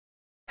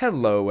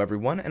Hello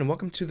everyone, and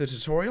welcome to the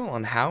tutorial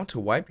on how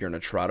to wipe your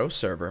Nitrado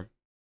server.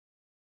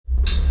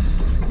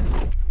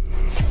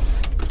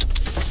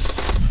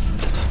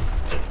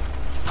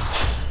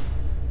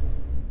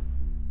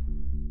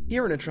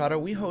 Here at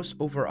Nitrado, we host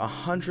over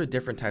 100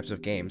 different types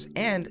of games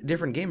and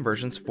different game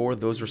versions for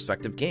those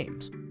respective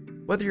games.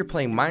 Whether you're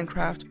playing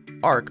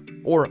Minecraft, Ark,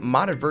 or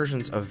modded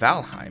versions of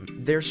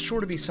Valheim, there's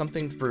sure to be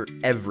something for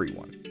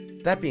everyone.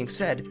 That being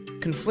said,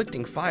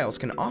 conflicting files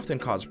can often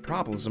cause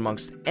problems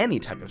amongst any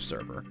type of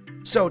server.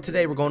 So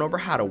today we're going over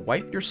how to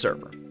wipe your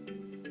server.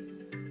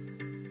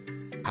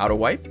 How to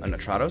wipe a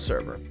Nitrado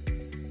server.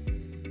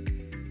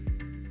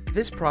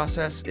 This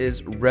process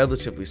is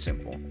relatively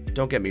simple,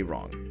 don't get me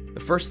wrong. The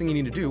first thing you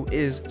need to do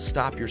is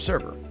stop your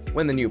server.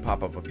 When the new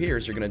pop-up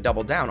appears, you're going to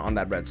double down on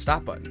that red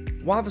stop button.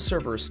 While the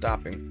server is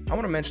stopping, I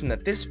want to mention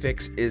that this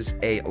fix is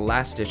a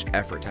last-ditch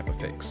effort type of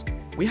fix.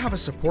 We have a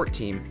support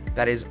team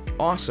that is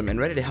awesome and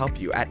ready to help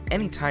you at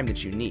any time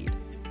that you need.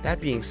 That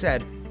being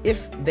said,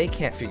 if they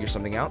can't figure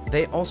something out,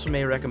 they also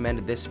may recommend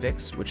this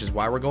fix, which is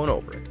why we're going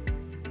over it.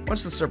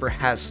 Once the server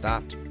has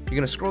stopped, you're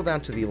going to scroll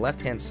down to the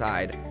left-hand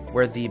side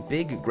where the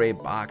big gray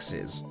box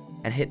is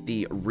and hit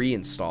the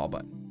Reinstall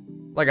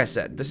button. Like I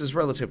said, this is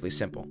relatively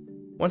simple.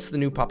 Once the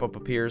new pop-up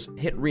appears,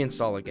 hit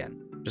Reinstall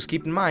again. Just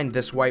keep in mind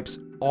this wipes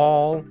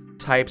all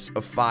types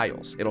of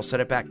files. It'll set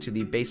it back to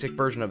the basic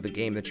version of the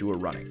game that you were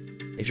running.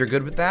 If you're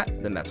good with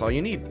that, then that's all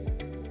you need.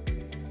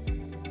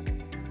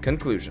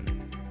 Conclusion.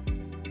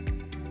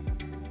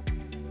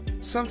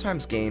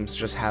 Sometimes games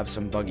just have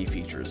some buggy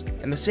features,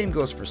 and the same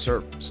goes for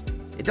servers.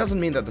 It doesn't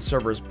mean that the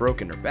server is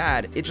broken or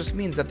bad, it just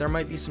means that there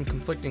might be some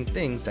conflicting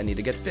things that need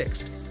to get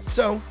fixed.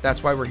 So,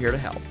 that's why we're here to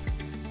help.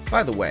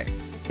 By the way,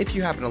 if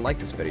you happen to like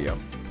this video,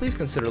 please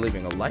consider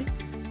leaving a like,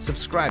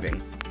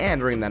 subscribing,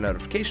 and ringing that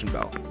notification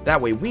bell.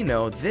 That way we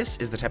know this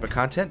is the type of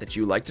content that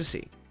you like to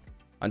see.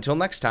 Until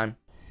next time.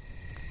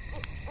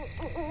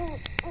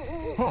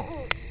 Huh.